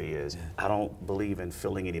philosophy is, I don't believe in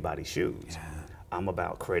filling anybody's shoes. I'm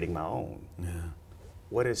about creating my own.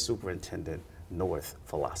 What is Superintendent North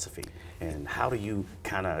philosophy, and how do you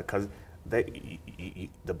kind of, because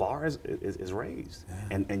the bar is raised,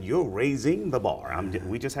 and you're raising the bar.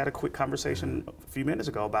 We just had a quick conversation a few minutes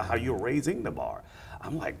ago about how you're raising the bar.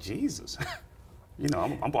 I'm like, Jesus. You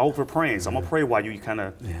know, I'm over praying, so I'm gonna pray while you kind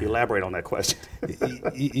of elaborate on that question.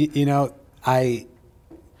 You know,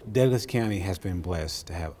 Douglas County has been blessed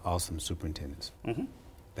to have awesome superintendents.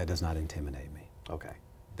 That does not intimidate me. Okay.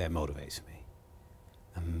 That motivates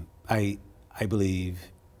me. I believe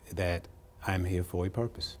that I'm here for a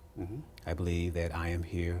purpose. I believe that I am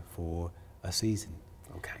here for a season.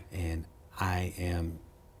 Okay. And I am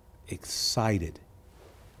excited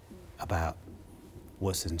about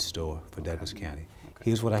what's in store for Douglas County.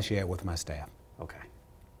 Here's what I shared with my staff. Okay.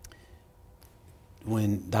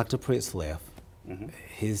 When Dr. Pritz left,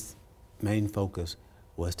 his main focus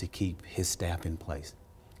was to keep his staff in place.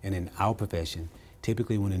 And in our profession,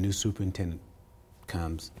 typically when a new superintendent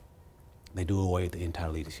comes, they do away with the entire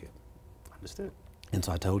leadership. Understood. And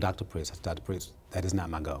so I told Dr. Pritz, I said, Dr. Pritz, that is not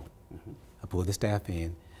my goal. I pulled the staff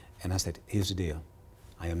in, and I said, here's the deal.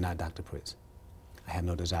 I am not Dr. Pritz. I have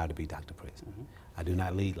no desire to be Dr. Pritz. I do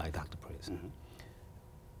not lead like Dr. Pritz.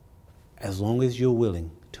 As long as you're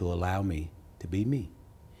willing to allow me to be me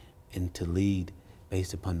and to lead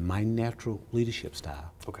based upon my natural leadership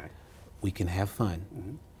style, we can have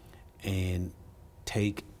fun and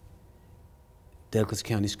take Douglas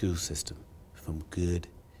County school system from good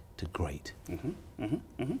to great.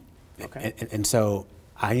 Okay. And so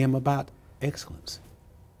I am about excellence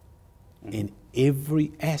in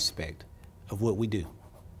every aspect of what we do.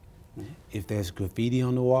 If there's graffiti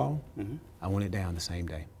on the wall, I want it down the same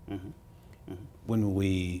day. When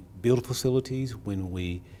we build facilities, when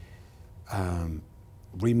we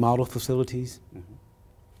remodel facilities,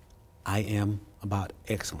 I am about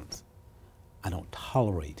excellence. I don't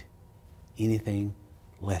tolerate anything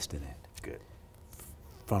less than that. Good.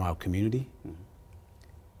 From our community,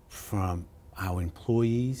 from our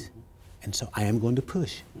employees, and so I am going to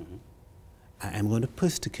push. I am going to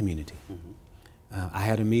push the community. I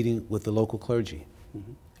had a meeting with the local clergy.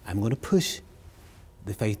 I'm going to push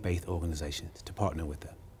the faith-based organizations to partner with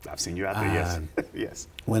them. I've seen you out there, yes. Yes.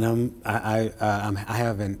 When I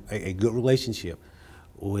have a good relationship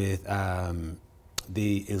with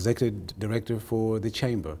the executive director for the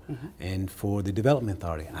chamber and for the development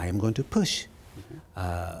authority. I am going to push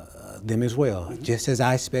them as well, just as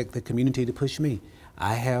I expect the community to push me.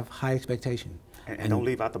 I have high expectations. And don't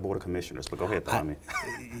leave out the Board of Commissioners, but go ahead, Tommy.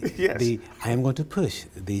 Yes. I am going to push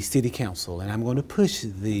the City Council, and I'm going to push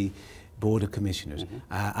the Board of Commissioners.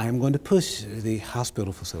 I am going to push the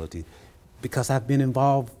hospital facility because I've been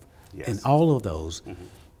involved in all of those.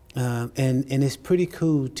 And it's pretty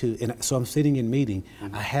cool to, and so I'm sitting in meeting.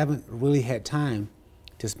 I haven't really had time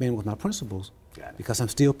to spend with my principals because I'm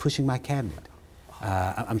still pushing my cabinet.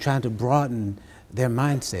 I'm trying to broaden their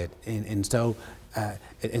mindset, and so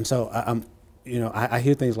you know, I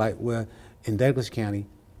hear things like, well, in Douglas County,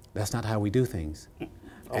 that's not how we do things.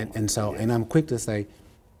 And I'm quick to say,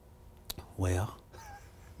 well,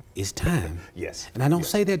 it's time. Yes. And I don't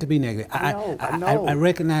say that to be negative. I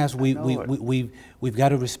recognize we've got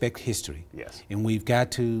to respect history. Yes. And we've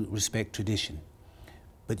got to respect tradition.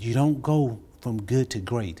 But you don't go from good to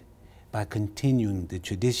great by continuing the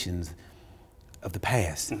traditions of the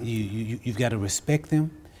past. You've got to respect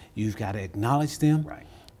them. You've got to acknowledge them.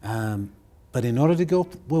 Right. But in order to go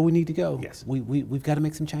where we need to go, yes. we've got to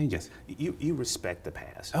make some changes. Yes. You respect the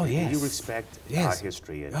past. Oh, yes. You respect our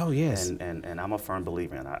history. And, oh, yes. And I'm a firm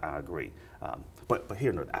believer, and I agree. But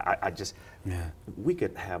here, I just, we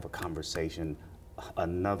could have a conversation,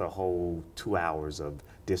 another whole 2 hours of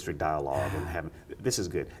district dialogue, and having, this is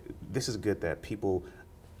good. This is good that people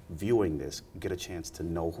viewing this get a chance to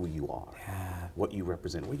know who you are, what you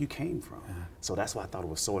represent, where you came from. So that's why I thought it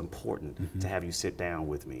was so important to have you sit down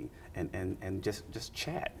with me and just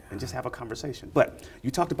chat and just have a conversation. But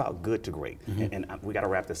you talked about good to great, and we got to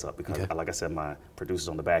wrap this up because, like I said, my producers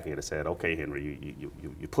on the back end said, "Okay, Henry,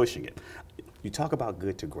 you're pushing it." You talk about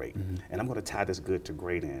good to great, and I'm going to tie this good to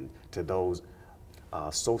great in to those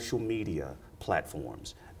social media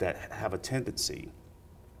platforms that have a tendency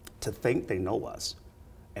to think they know us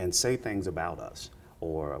and say things about us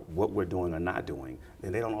or what we're doing or not doing,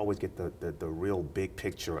 and they don't always get the real big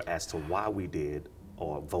picture as to why we did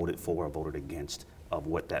or voted for or voted against of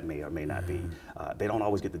what that may or may not be. They don't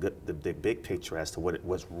always get the big picture as to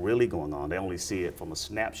what's really going on. They only see it from a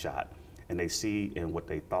snapshot, and they see in what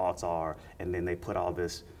their thoughts are, and then they put all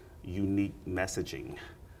this unique messaging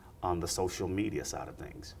on the social media side of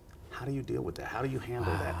things. How do you deal with that? How do you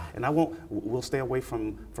handle that? And we'll stay away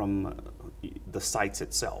from the sites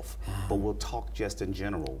itself, but we'll talk just in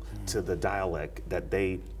general to the dialect that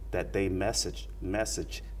they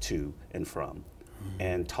message to and from,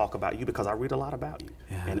 and talk about you, because I read a lot about you,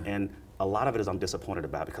 and a lot of it is I'm disappointed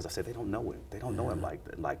about because I said they don't know him. They don't know him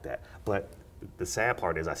like that. But the sad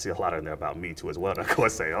part is I see a lot in there about me too as well. And of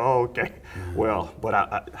course, say, "Oh, okay, well,"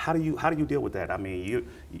 but how do you deal with that? I mean,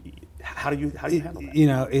 how do you handle that? You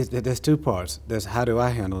know, there's two parts. There's how do I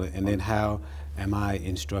handle it, and then how am I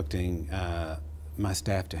instructing my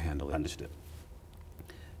staff to handle it. Understood.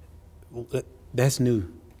 That's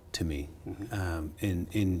new to me.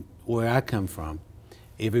 In where I come from,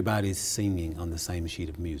 everybody's singing on the same sheet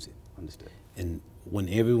of music. Understood. And when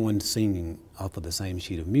everyone's singing off of the same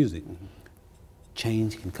sheet of music,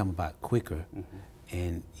 change can come about quicker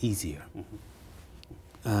and easier.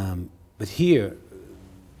 But here,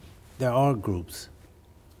 there are groups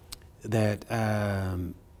that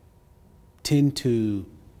tend to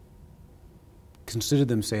consider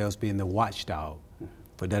themselves being the watchdog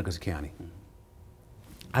for Douglas County.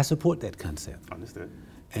 I support that concept. Understood.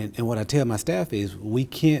 And what I tell my staff is we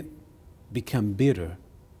can't become bitter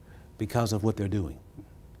because of what they're doing.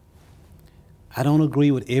 I don't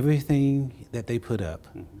agree with everything that they put up.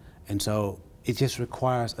 And so it just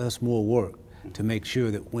requires us more work to make sure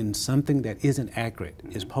that when something that isn't accurate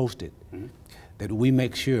is posted, that we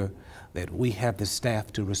make sure that we have the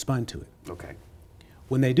staff to respond to it. Okay.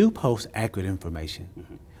 When they do post accurate information,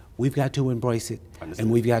 we've got to embrace it. Understood.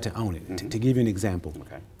 And we've got to own it. To give you an example,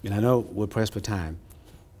 and I know we're pressed for time,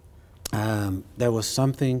 there was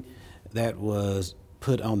something that was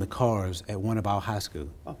put on the cars at one of our high schools.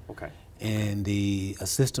 Oh, okay. And the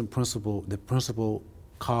assistant principal, the principal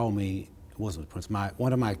called me, wasn't the principal,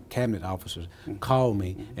 one of my cabinet officers called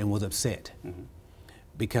me and was upset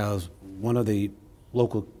because one of the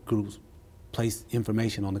local groups placed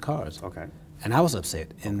information on the cars. Okay. And I was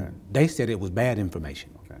upset, and they said it was bad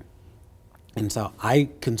information. Okay. And so I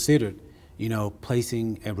considered,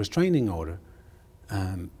 placing a restraining order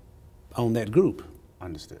on that group.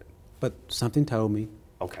 Understood. But something told me,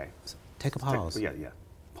 okay, take a pause. Yeah.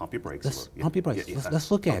 Pump your brakes. Pump your brakes. Let's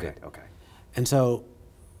look at it. Okay. And so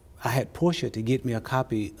I had Portia to get me a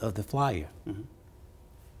copy of the flyer.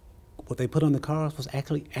 What they put on the cars was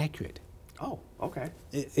actually accurate. Oh, okay.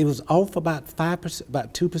 It was off about 5%,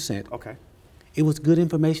 about 2%. Okay. It was good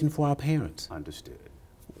information for our parents. Understood.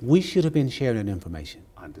 We should have been sharing that information.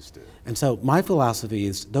 Understood. And so my philosophy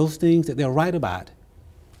is those things that they're right about,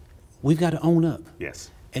 we've got to own up. Yes.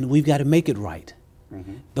 And we've got to make it right.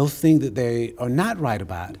 Those things that they are not right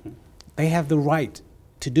about, they have the right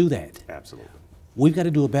to do that. Absolutely. We've got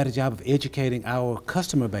to do a better job of educating our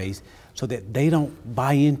customer base so that they don't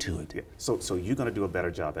buy into it. Yeah. So you're going to do a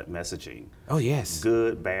better job at messaging. Oh, yes.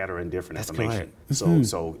 Good, bad, or indifferent That's information. correct.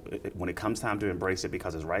 So when it comes time to embrace it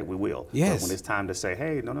because it's right, we will. Yes. But when it's time to say,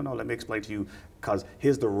 hey, no, let me explain to you, because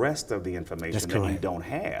here's the rest of the information that you don't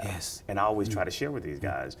have. Yes. And I always try to share with these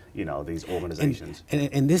guys, these organizations.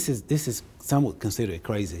 And this is somewhat considered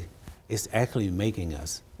crazy. It's actually making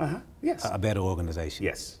us yes. a better organization.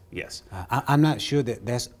 Yes. I'm not sure that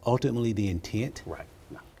that's ultimately the intent. Right.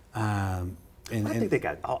 No. I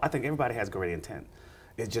I think everybody has great intent.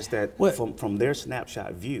 It's just that from their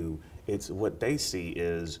snapshot view, it's what they see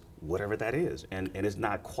is whatever that is, and it's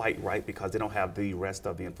not quite right because they don't have the rest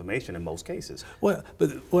of the information in most cases.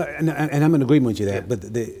 And I'm in agreement with you there. But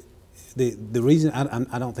the reason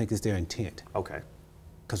I don't think it's their intent. Okay.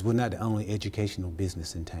 Because we're not the only educational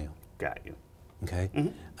business in town. Got you. Okay.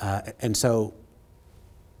 And so,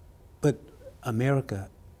 but America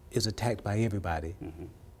is attacked by everybody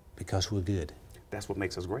because we're good. That's what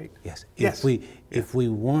makes us great. Yes. Yes. If we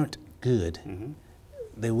weren't good,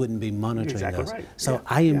 they wouldn't be monitoring exactly us. Right. So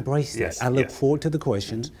I embrace that. Yes. I look forward to the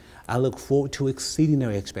questions. I look forward to exceeding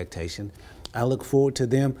their expectation. I look forward to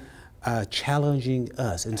them challenging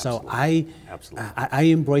us. And so I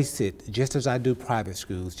embrace it just as I do private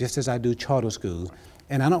schools, just as I do charter schools. Right.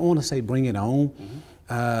 And I don't want to say bring it on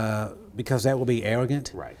because that will be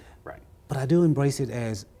arrogant. Right. But I do embrace it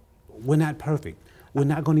as we're not perfect. We're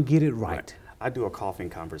not going to get it right. I do a coffee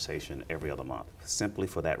conversation every other month, simply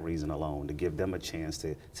for that reason alone, to give them a chance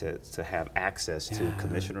to have access to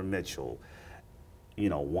Commissioner Mitchell,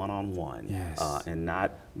 one-on-one, and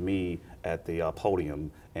not me at the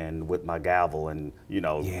podium and with my gavel and,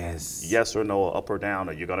 yes or no, up or down,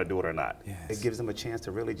 are you going to do it or not? Yes. It gives them a chance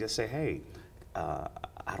to really just say, hey,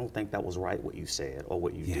 I don't think that was right what you said or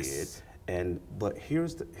what you did. But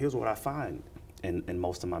here's what I find in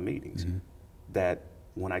most of my meetings, that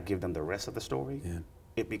when I give them the rest of the story,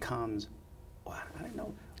 it becomes, I didn't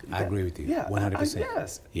know. I agree with you. Yeah,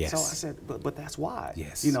 100%. Yes. So I said, but that's why.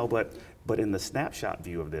 Yes. But in the snapshot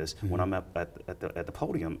view of this, when I'm at the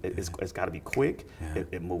podium, it's got to be quick.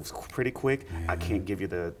 It moves pretty quick. I can't give you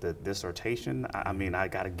the dissertation. I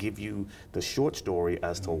got to give you the short story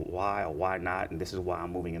as to why or why not, and this is why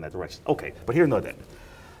I'm moving in that direction. Okay, but here's another thing.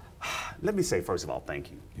 Let me say, first of all,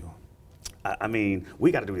 thank you.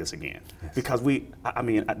 We got to do this again because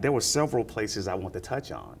there were several places I want to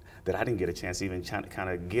touch on that I didn't get a chance to even kind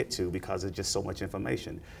of get to because there's just so much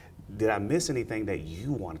information. Did I miss anything that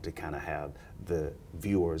you wanted to kind of have the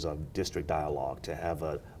viewers of District Dialogue to have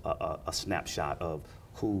a snapshot of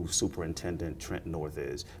who Superintendent Trent North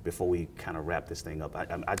is before we kind of wrap this thing up?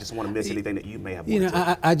 I just want to miss anything that you may have wanted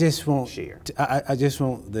to I just want share. I just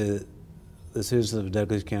want the citizens of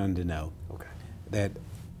Douglas County to know that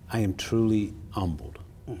I am truly humbled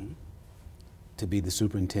to be the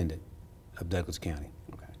superintendent of Douglas County.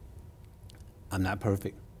 Okay. I'm not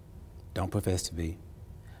perfect, don't profess to be.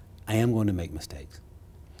 I am going to make mistakes.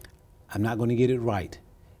 I'm not going to get it right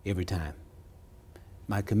every time.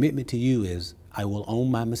 My commitment to you is I will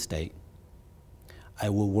own my mistake. I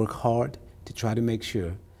will work hard to try to make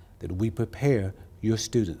sure that we prepare your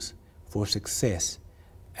students for success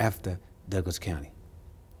after Douglas County.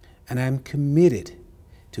 And I'm committed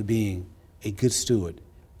to being a good steward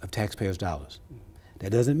of taxpayers' dollars.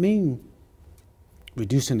 That doesn't mean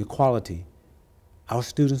reducing the quality. Our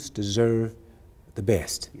students deserve the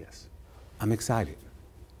best. Yes. I'm excited.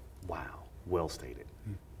 Wow, well stated.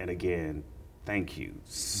 And again, thank you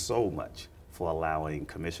so much for allowing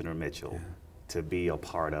Commissioner Mitchell to be a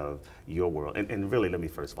part of your world. And really, let me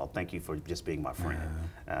first of all, thank you for just being my friend.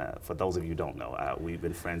 For those of you who don't know, we've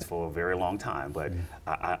been friends for a very long time, but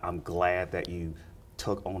I'm glad that you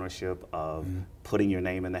took ownership of putting your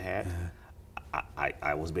name in the hat.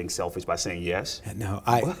 I was being selfish by saying yes. No,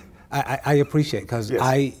 I appreciate, because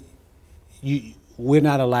Yes. we're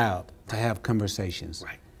not allowed to have conversations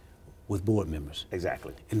Right. with board members.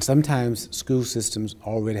 Exactly. And sometimes school systems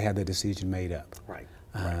already have their decision made up. Right.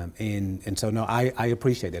 And so, no, I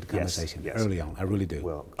appreciate that conversation yes. early on. I really do.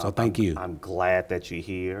 Well, so thank you. I'm glad that you're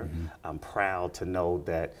here. I'm proud to know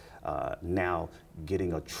that now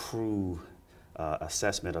getting a true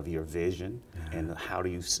assessment of your vision and how do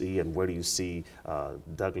you see and where do you see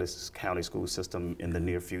Douglas County school system in the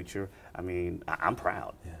near future. I mean, I'm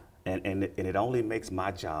proud. And it only makes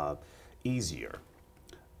my job easier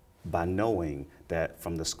by knowing that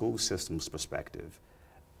from the school system's perspective,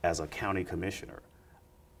 as a county commissioner,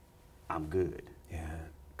 I'm good.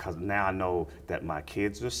 Because now I know that my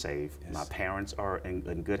kids are safe, my parents are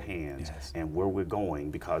in good hands, and where we're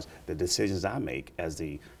going, because the decisions I make as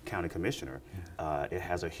the county commissioner, it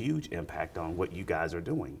has a huge impact on what you guys are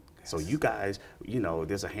doing. So you guys, you know,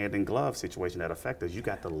 there's a hand in glove situation that affects us. You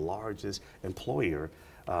got the largest employer,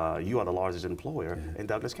 you are the largest employer in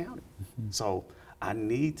Douglas County. So I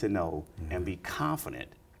need to know and be confident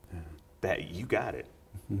that you got it.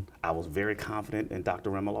 I was very confident in Dr.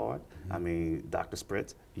 Remillard. I mean, Dr.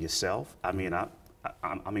 Spritz, yourself. I mean,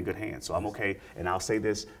 I'm in good hands, so I'm okay. And I'll say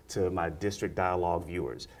this to my District Dialogue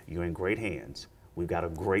viewers: you're in great hands. We've got a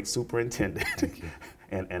great superintendent,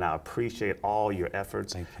 and I appreciate all your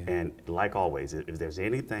efforts. Thank you. And like always, if there's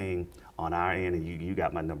anything on our end, and you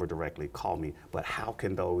got my number directly, call me. But how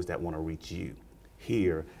can those that want to reach you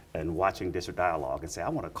here and watching District Dialogue and say, I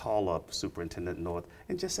want to call up Superintendent North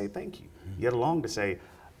and just say thank you? Yet along to say,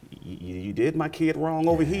 you did my kid wrong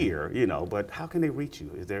over here, you know, but how can they reach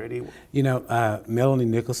you? Is there any? You know, Melanie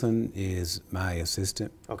Nicholson is my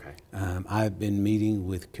assistant. Okay. I've been meeting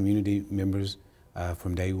with community members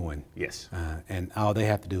from day one. Yes. And all they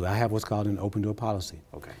have to do, I have what's called an open door policy.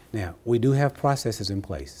 Okay. Now, we do have processes in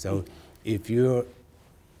place. So if you're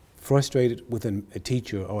frustrated with a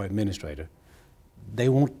teacher or administrator, they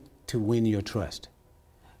want to win your trust.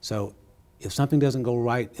 So if something doesn't go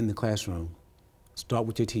right in the classroom, start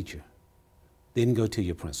with your teacher, then go to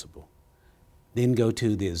your principal, then go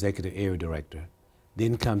to the executive area director,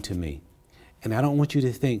 then come to me. And I don't want you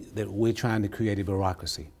to think that we're trying to create a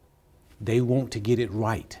bureaucracy. They want to get it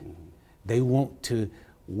right. They want to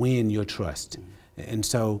win your trust. And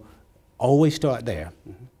so always start there,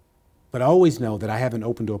 but always know that I have an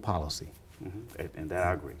open door policy. And that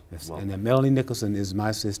I agree. Yes. Well, And then Melanie Nicholson is my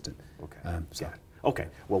assistant. okay. So. Yeah. Okay.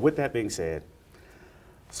 Well, with that being said,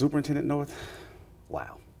 Superintendent North,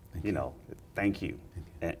 wow. You know, thank you.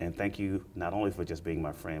 And thank you not only for just being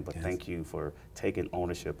my friend, but thank you for taking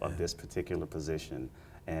ownership of this particular position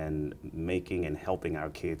and making and helping our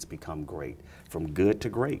kids become great, from good to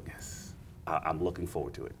great. I'm looking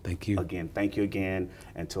forward to it. Thank you. Again, thank you again.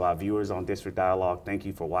 And to our viewers on District Dialogue, thank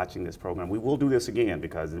you for watching this program. We will do this again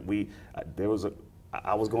because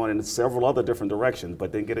I was going in several other different directions,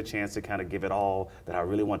 but didn't get a chance to kind of give it all that I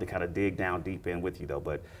really want to kind of dig down deep in with you though.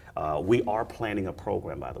 But we are planning a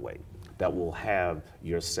program, by the way, that will have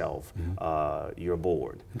yourself, your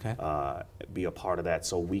board, be a part of that,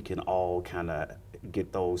 so we can all kind of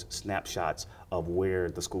get those snapshots of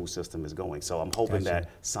where the school system is going. So I'm hoping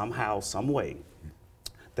that somehow, some way,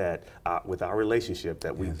 that with our relationship,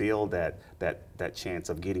 that we build that chance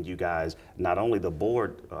of getting you guys not only the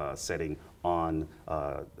board setting on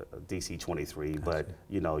DC 23, but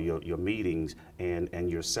you know, your meetings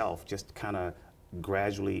and yourself, just kind of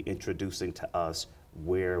gradually introducing to us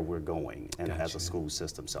where we're going and as a school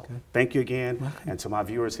system. So thank you again. And to my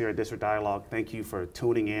viewers here at District Dialogue, thank you for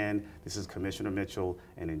tuning in. This is Commissioner Mitchell,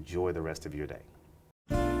 and enjoy the rest of your day.